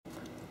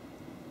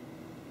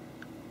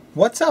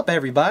What's up,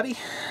 everybody?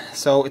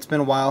 So it's been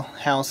a while.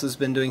 House has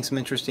been doing some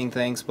interesting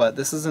things, but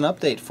this is an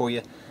update for you.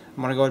 I'm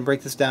going to go ahead and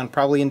break this down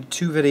probably into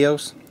two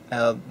videos.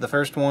 The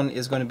first one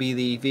is going to be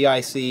the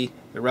VIC,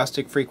 the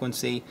rustic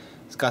frequency.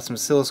 It's got some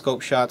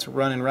oscilloscope shots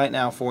running right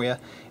now for you.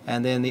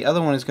 And then the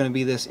other one is going to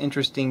be this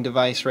interesting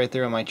device right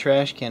there on my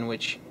trash can,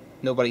 which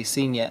nobody's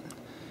seen yet.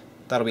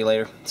 That'll be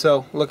later.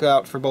 So look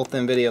out for both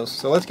them videos.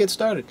 So let's get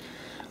started.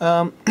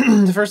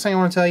 The first thing I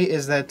want to tell you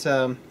is that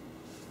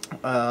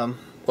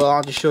well,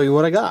 I'll just show you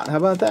what I got. How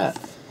about that?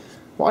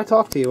 Why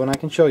talk to you when I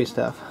can show you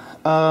stuff?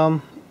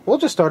 We'll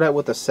just start out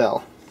with the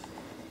cell.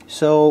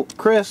 So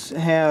Chris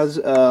has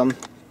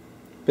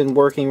been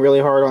working really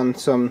hard on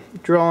some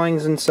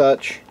drawings and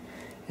such,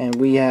 and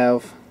we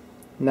have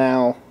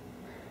now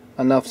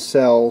enough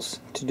cells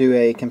to do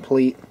a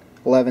complete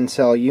 11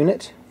 cell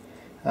unit.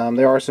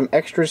 There are some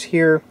extras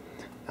here.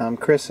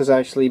 Chris has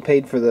actually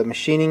paid for the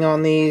machining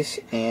on these,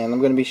 and I'm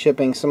going to be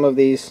shipping some of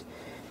these.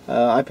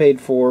 I paid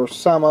for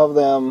some of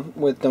them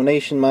with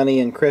donation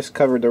money, and Chris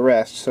covered the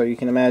rest, so you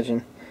can imagine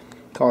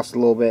it cost a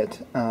little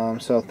bit.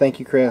 So thank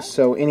you, Chris.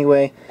 So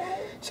anyway,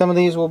 some of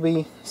these will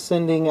be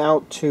sending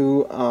out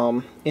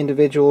to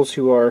individuals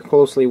who are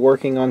closely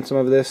working on some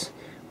of this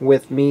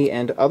with me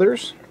and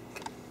others,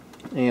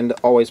 and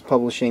always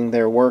publishing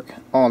their work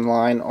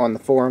online on the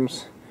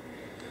forums.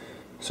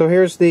 So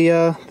here's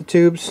the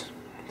tubes.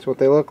 That's what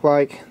they look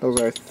like.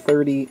 Those are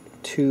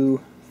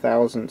 32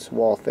 thousandths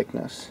wall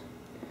thickness.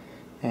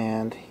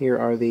 And here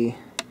are the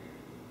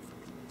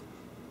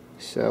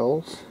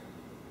cells.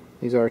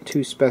 These are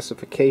to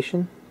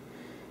specification.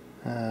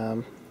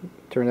 Turned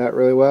out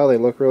really well. They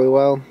look really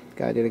well.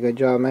 Guy did a good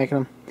job making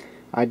them.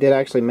 I did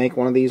actually make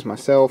one of these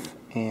myself,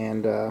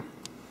 and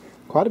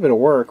quite a bit of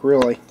work,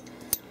 really.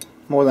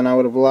 More than I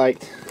would have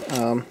liked,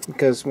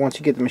 because once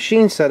you get the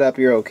machine set up,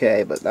 you're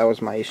okay, but that was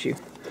my issue.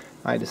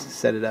 I just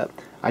set it up.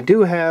 I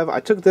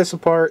took this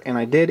apart, and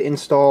I did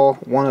install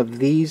one of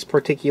these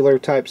particular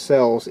type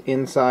cells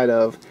inside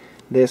of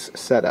this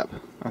setup.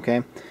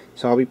 Okay,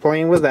 so I'll be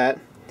playing with that.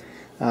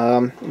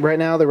 Right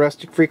now, the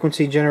rustic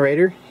frequency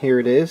generator, here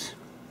it is.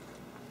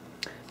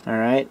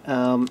 Alright,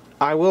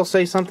 I will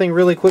say something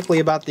really quickly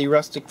about the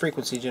rustic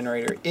frequency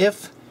generator.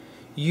 If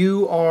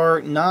you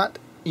are not,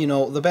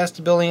 the best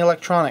at building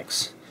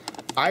electronics,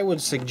 I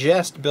would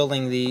suggest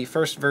building the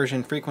first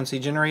version frequency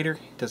generator.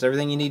 It does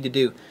everything you need to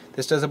do.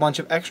 This does a bunch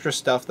of extra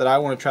stuff that I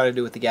want to try to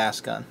do with the gas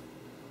gun.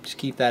 Just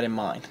keep that in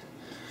mind.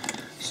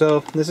 So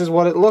this is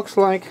what it looks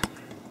like.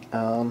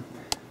 I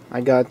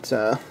got,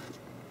 let's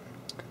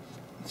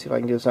see if I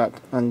can do this without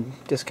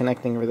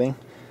disconnecting everything.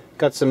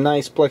 Got some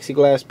nice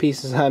plexiglass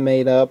pieces I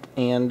made up,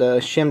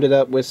 and shimmed it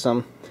up with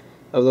some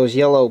of those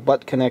yellow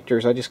butt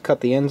connectors. I just cut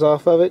the ends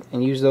off of it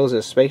and used those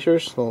as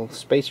spacers, little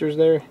spacers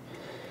there.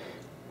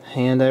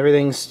 And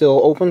everything's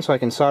still open, so I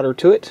can solder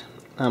to it.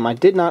 I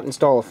did not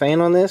install a fan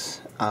on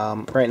this.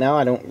 Right now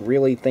I don't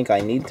really think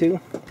I need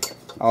to.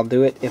 I'll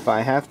do it if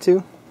I have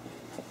to.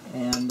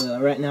 And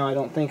right now I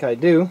don't think I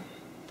do.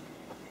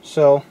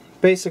 So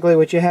basically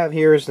what you have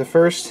here is the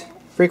first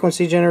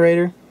frequency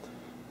generator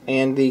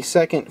and the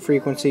second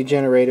frequency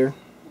generator.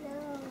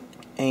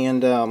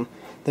 And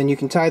then you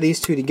can tie these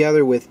two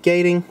together with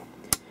gating.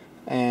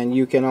 And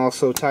you can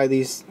also tie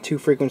these two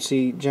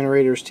frequency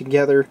generators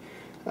together.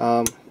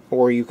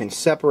 Or you can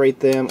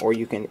separate them, or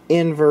you can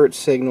invert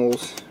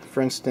signals.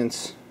 For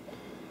instance,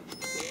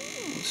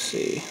 let's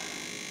see.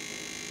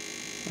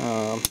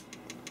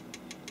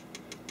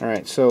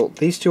 Alright, so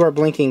these two are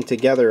blinking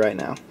together right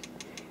now.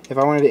 If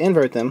I wanted to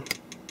invert them,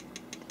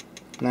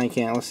 now you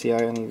can't. Let's see,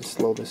 I need to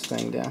slow this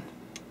thing down.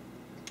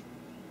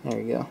 There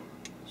you go.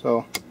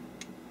 So,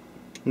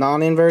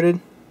 non-inverted,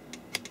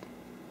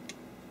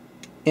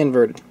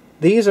 inverted.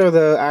 These are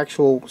the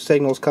actual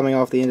signals coming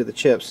off the end of the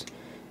chips.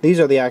 These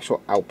are the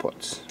actual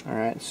outputs.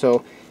 Alright,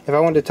 so if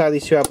I wanted to tie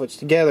these two outputs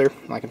together,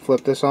 I can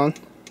flip this on.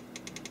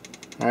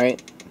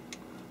 Alright,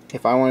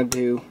 if I wanted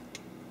to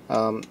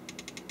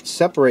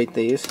separate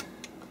these,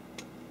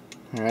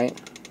 alright,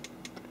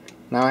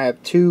 now I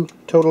have two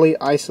totally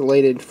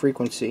isolated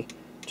frequency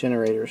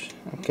generators.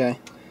 Okay,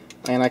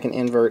 and I can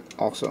invert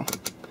also.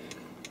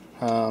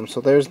 So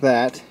there's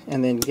that,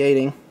 and then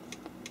gating.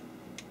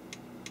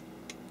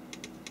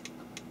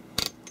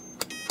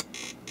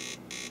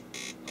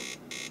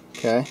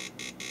 Okay,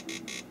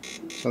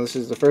 so this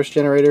is the first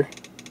generator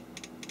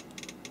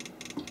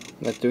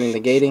that's doing the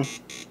gating.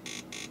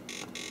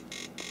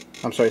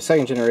 I'm sorry,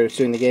 second generator is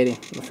doing the gating.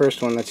 The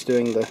first one that's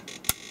doing the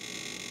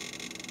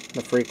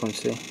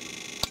frequency.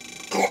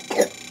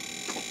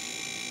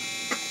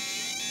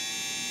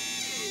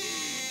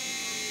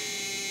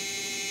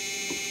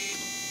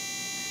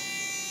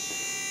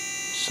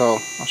 So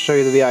I'll show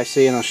you the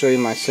VIC and I'll show you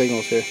my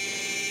signals here.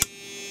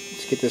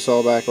 Let's get this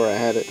all back where I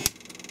had it.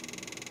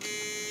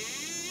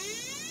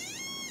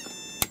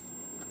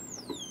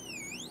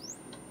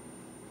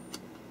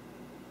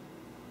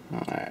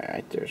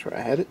 Alright, there's where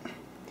I had it.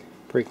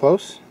 Pretty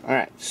close.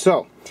 Alright,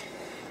 so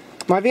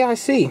my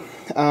VIC.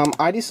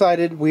 I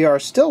decided we are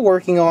still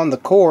working on the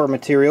core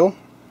material,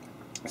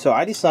 so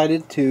I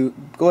decided to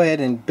go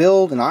ahead and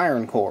build an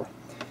iron core.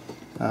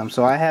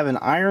 So I have an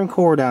iron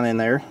core down in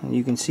there.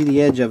 You can see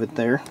the edge of it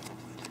there.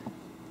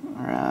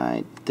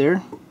 Right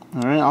there.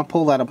 Alright, I'll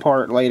pull that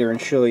apart later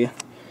and show you.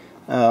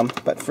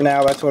 But for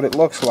now, that's what it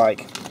looks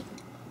like.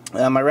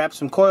 I wrapped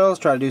some coils,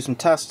 try to do some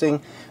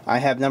testing. I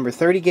have number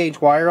 30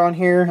 gauge wire on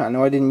here. I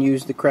know I didn't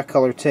use the correct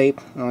color tape.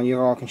 You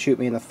all can shoot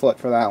me in the foot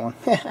for that one.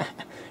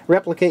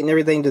 Replicating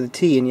everything to the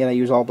T, and yet I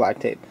use all black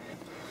tape.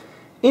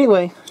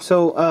 Anyway,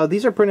 so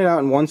these are printed out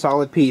in one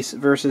solid piece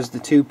versus the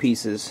two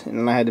pieces, and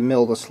then I had to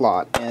mill the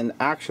slot. And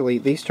actually,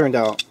 these turned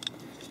out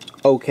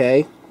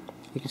okay.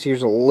 You can see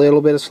there's a little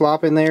bit of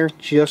slop in there,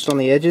 just on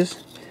the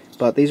edges,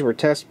 but these were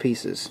test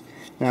pieces.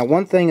 Now,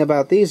 one thing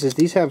about these is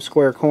these have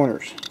square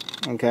corners,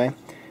 okay?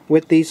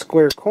 With these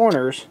square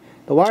corners,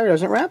 the wire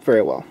doesn't wrap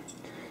very well.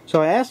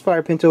 So I asked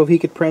Fire Pinto if he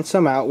could print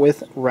some out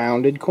with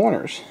rounded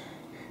corners.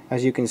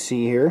 As you can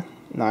see here,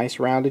 nice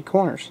rounded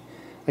corners.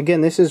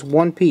 Again, this is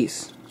one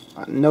piece,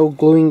 no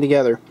gluing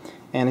together.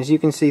 And as you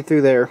can see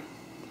through there,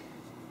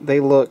 they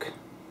look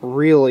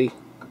really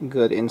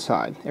good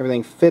inside.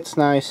 Everything fits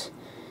nice.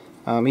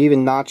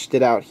 Even notched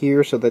it out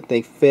here so that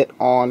they fit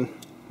on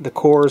the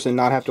cores and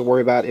not have to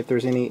worry about if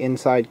there's any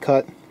inside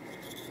cut.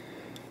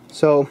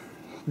 So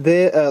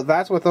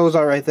that's what those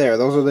are right there.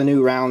 Those are the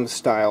new round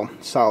style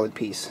solid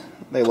piece.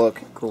 They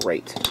look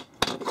great.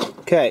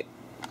 Okay,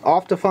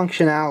 off to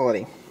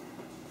functionality.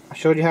 I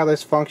showed you how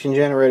this function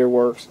generator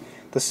works.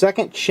 The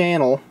second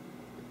channel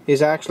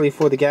is actually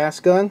for the gas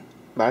gun.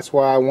 That's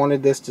why I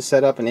wanted this to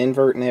set up an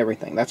invert and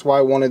everything. That's why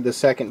I wanted the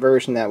second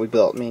version that we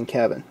built, me and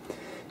Kevin.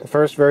 The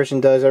first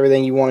version does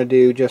everything you want to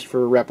do just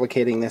for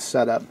replicating this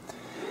setup.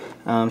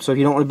 So if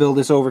you don't want to build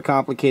this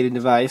overcomplicated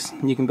device,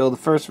 you can build the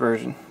first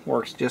version.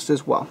 Works just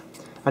as well.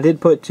 I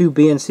did put two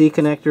BNC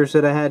connectors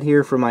that I had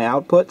here for my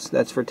outputs.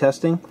 That's for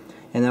testing.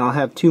 And then I'll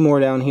have two more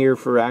down here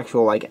for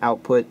actual like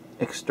output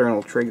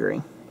external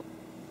triggering.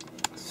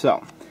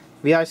 So,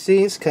 VIC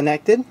is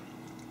connected.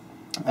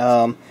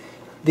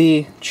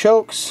 The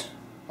chokes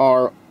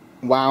are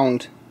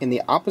wound in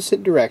the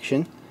opposite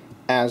direction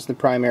as the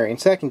primary and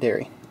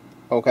secondary.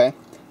 Okay,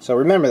 so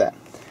remember that.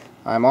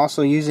 I'm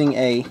also using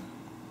an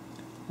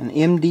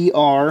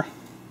MDR,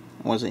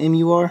 was it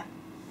MUR?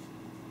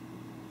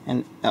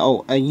 And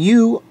oh, a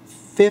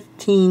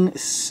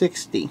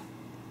U1560.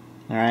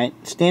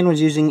 Alright, Stan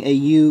was using a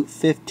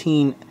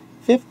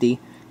U1550,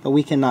 but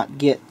we cannot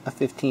get a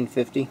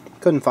 1550.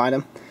 Couldn't find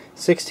them.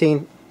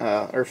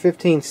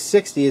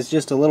 1560 is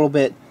just a little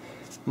bit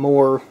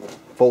more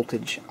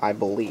voltage, I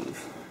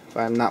believe, if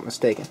I'm not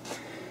mistaken.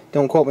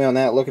 Don't quote me on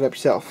that, look it up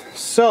yourself.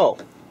 So,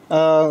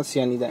 let's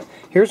see, I need that.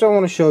 Here's what I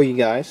want to show you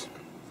guys.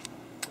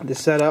 The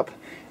setup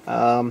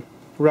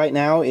right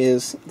now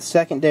is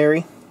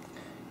secondary,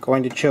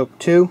 going to choke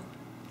 2.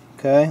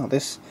 Okay, well,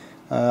 this,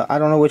 I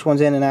don't know which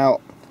one's in and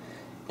out.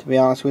 To be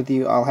honest with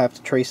you, I'll have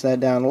to trace that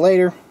down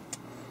later.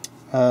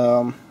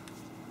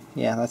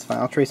 Yeah, that's fine,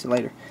 I'll trace it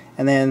later.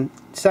 And then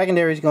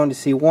secondary is going to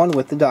C1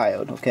 with the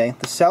diode, okay?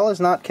 The cell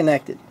is not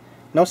connected.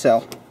 No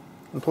cell.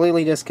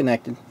 Completely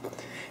disconnected.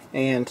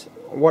 And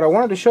what I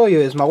wanted to show you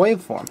is my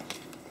waveform.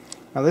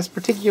 Now this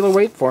particular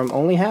waveform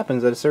only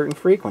happens at a certain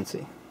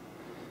frequency.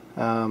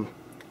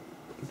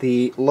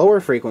 The lower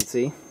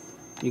frequency,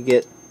 you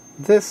get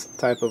this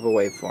type of a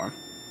waveform.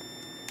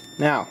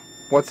 Now,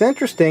 what's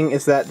interesting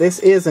is that this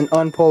is an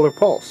unpolar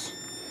pulse.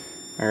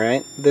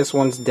 Alright, this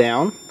one's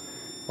down,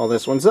 while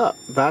this one's up.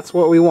 That's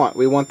what we want.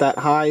 We want that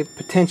high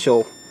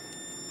potential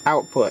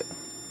output,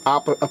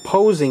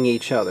 opposing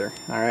each other.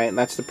 Alright,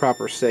 that's the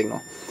proper signal.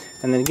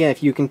 And then again,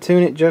 if you can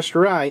tune it just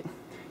right,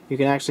 you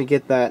can actually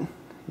get that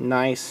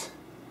nice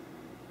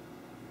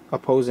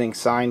opposing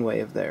sine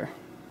wave there.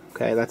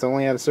 Okay, that's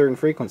only at a certain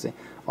frequency.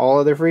 All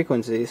other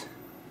frequencies,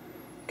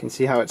 you can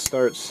see how it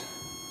starts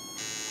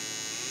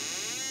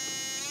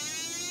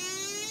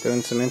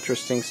doing some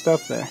interesting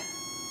stuff there.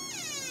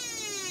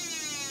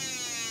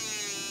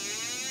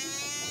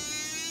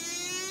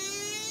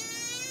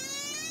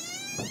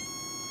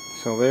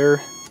 So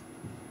there,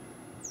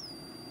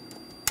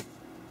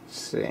 let's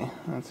see,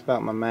 that's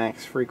about my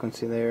max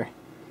frequency there,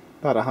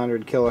 about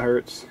 100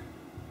 kilohertz.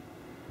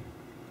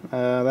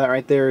 That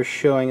right there is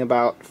showing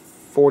about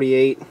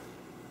 48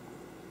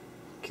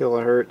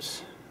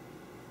 kilohertz.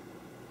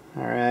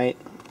 Alright,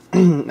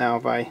 now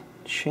if I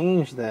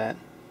change that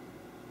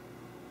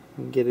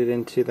and get it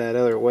into that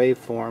other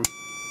waveform,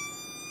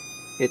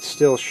 it's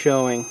still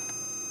showing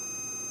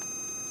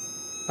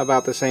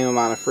about the same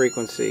amount of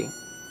frequency.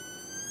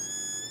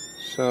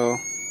 So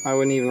I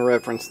wouldn't even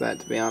reference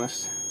that, to be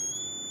honest.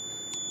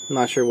 I'm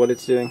not sure what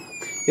it's doing.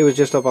 It was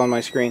just up on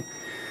my screen.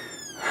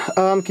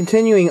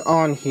 Continuing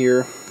on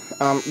here,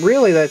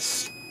 really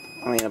that's,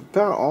 I mean,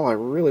 about all I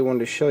really wanted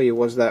to show you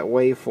was that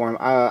waveform.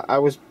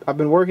 I've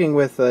been working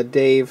with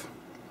Dave.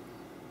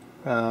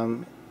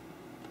 I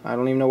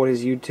don't even know what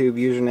his YouTube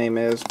username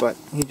is, but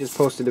he just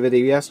posted a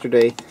video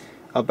yesterday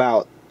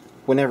about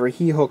whenever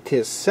he hooked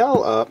his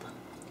cell up,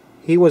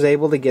 he was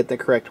able to get the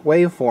correct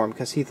waveform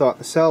because he thought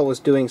the cell was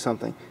doing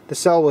something. The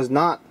cell was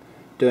not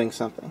doing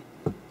something.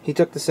 He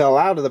took the cell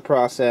out of the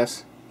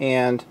process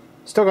and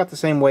still got the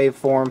same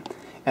waveform,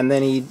 and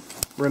then he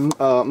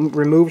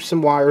removed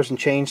some wires and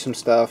changed some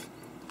stuff,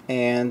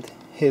 and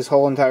his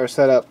whole entire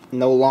setup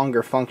no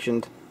longer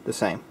functioned the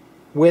same,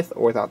 with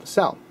or without the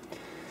cell.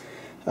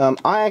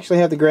 I actually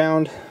have the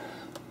ground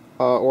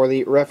or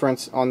the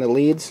reference on the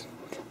leads.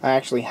 I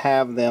actually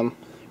have them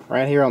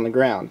right here on the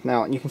ground.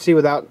 Now you can see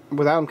without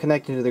them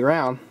connected to the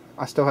ground,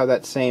 I still have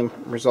that same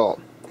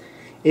result.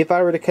 If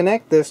I were to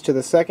connect this to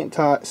the second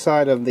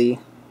side of the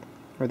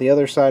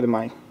other side of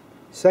my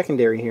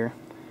secondary here,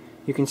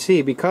 you can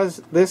see,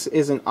 because this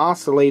is an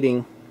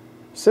oscillating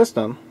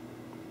system,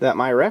 that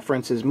my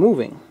reference is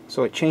moving,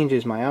 so it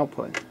changes my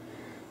output.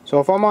 So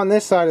if I'm on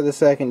this side of the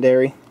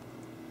secondary,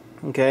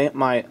 okay,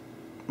 my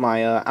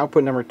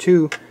output number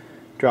 2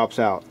 drops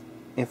out.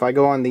 If I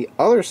go on the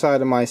other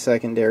side of my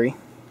secondary,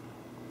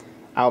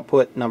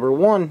 output number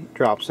 1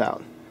 drops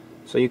out.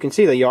 So you can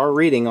see that you are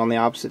reading on the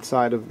opposite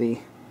side of the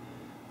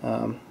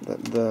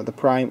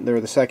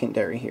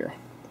secondary here.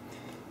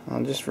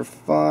 Just for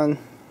fun,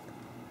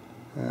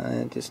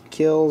 it just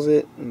kills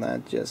it, and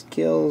that just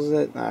kills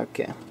it.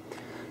 Okay.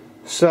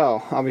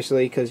 So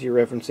obviously, because you're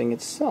referencing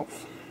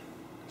itself.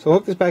 So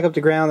hook this back up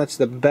to ground. That's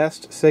the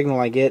best signal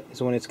I get,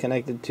 is when it's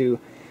connected to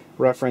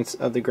reference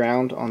of the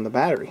ground on the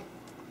battery.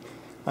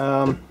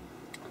 So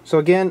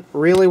again,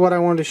 really what I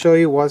wanted to show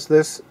you was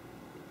this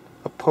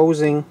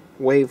opposing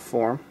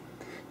waveform.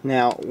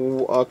 Now,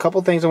 a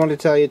couple things I wanted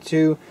to tell you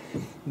too.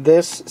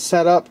 This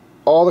setup,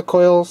 all the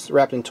coils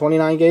wrapped in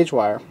 29 gauge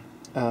wire,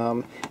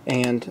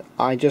 and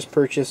I just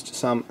purchased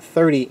some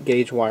 30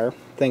 gauge wire.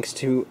 Thanks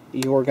to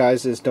your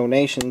guys'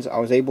 donations, I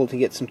was able to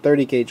get some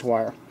 30 gauge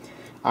wire.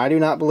 I do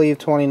not believe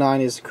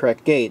 29 is the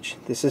correct gauge.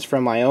 This is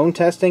from my own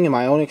testing and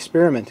my own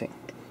experimenting.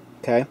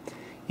 Okay,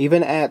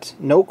 even at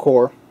no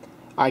core,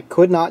 I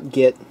could not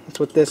get. That's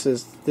what this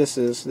is. This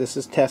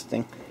is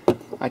testing.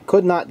 I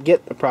could not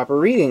get the proper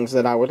readings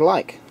that I would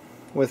like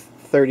with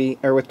 30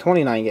 or with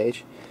 29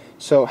 gauge.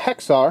 So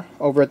Hexar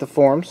over at the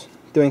forums,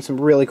 doing some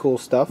really cool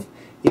stuff.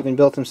 Even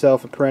built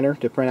himself a printer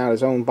to print out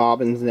his own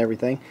bobbins and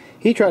everything.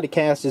 He tried to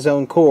cast his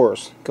own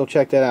cores. Go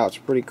check that out. It's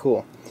pretty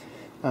cool.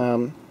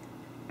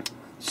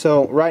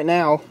 So right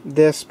now,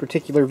 this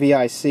particular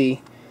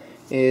VIC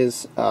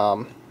is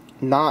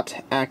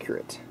not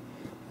accurate.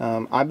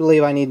 I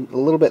believe I need a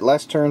little bit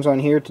less turns on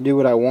here to do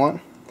what I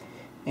want,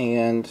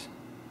 and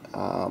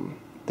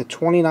the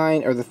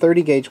 29 or the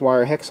 30 gauge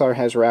wire Hexar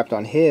has wrapped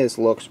on his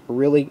looks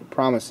really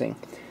promising.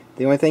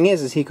 The only thing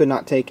is he could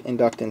not take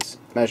inductance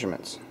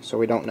measurements, so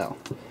we don't know.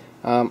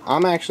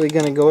 I'm actually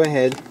going to go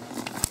ahead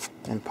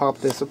and pop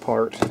this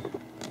apart.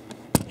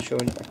 I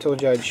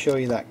told you I'd show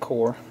you that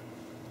core.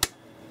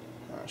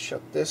 I'll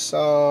shut this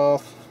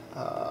off,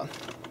 and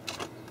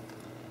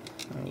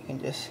you can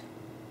just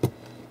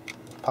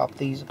pop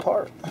these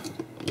apart.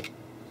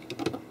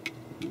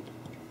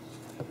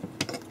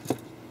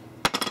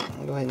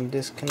 I'll go ahead and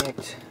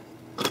disconnect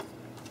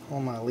all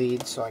my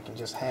leads so I can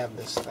just have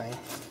this thing.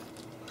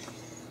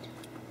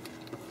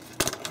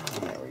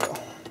 There we go.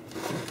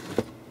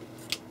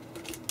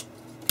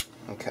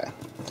 Okay.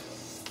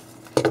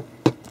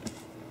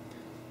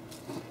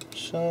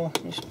 So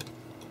just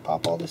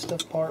pop all this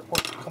stuff apart.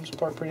 It comes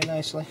apart pretty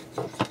nicely.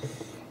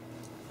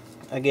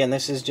 Again,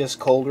 this is just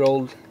cold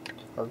rolled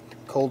or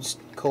cold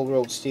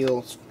rolled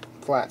steel,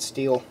 flat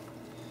steel,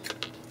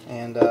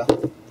 and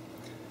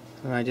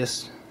I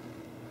just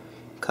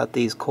cut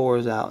these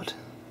cores out.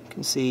 You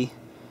can see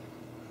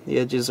the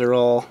edges are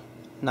all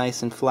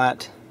nice and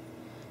flat.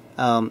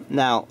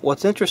 Now,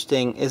 what's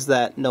interesting is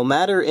that no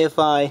matter if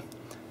I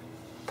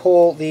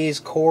pull these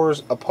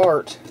cores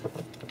apart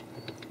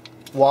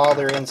while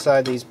they're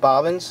inside these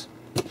bobbins,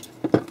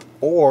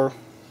 or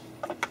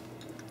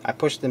I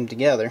push them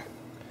together,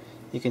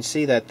 you can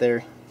see that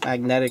they're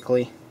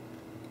magnetically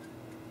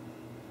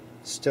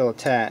still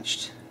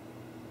attached.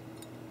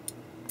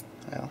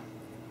 Well,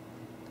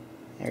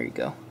 there you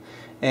go.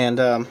 And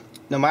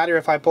no matter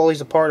if I pull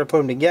these apart or put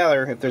them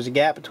together, if there's a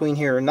gap between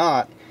here or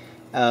not,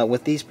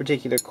 with these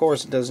particular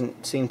cores, it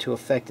doesn't seem to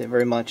affect it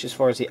very much as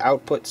far as the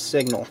output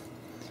signal.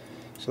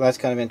 So that's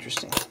kind of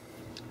interesting.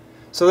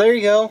 So there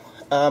you go.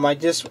 I want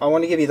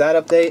to give you that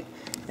update,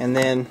 and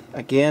then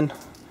again,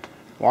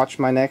 watch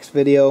my next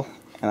video,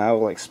 and I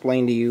will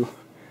explain to you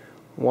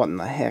what in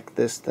the heck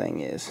this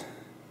thing is.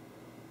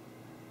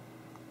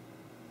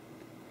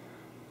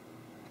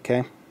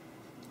 Okay.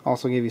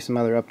 Also give you some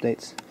other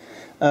updates.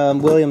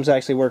 William's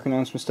actually working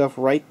on some stuff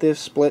right this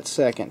split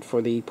second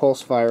for the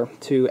Pulsefire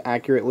to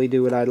accurately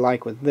do what I'd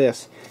like with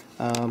this.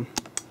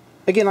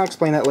 Again, I'll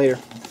explain that later.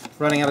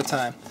 Running out of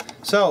time.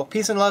 So,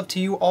 peace and love to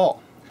you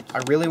all.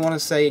 I really want to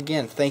say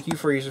again, thank you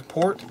for your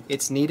support.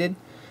 It's needed.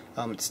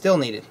 It's still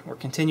needed. We're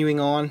continuing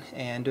on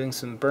and doing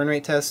some burn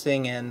rate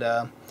testing and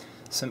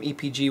some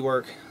EPG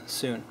work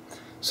soon.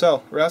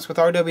 So, Russ with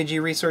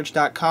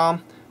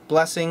Rwgresearch.com.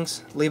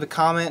 Blessings. Leave a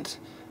comment.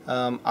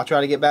 I'll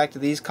try to get back to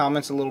these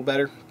comments a little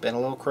better. Been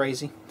a little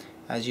crazy.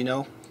 As you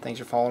know,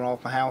 things are falling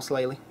off my house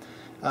lately.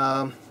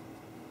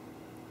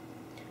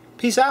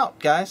 Peace out,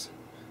 guys.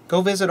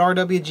 Go visit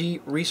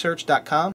rwgresearch.com.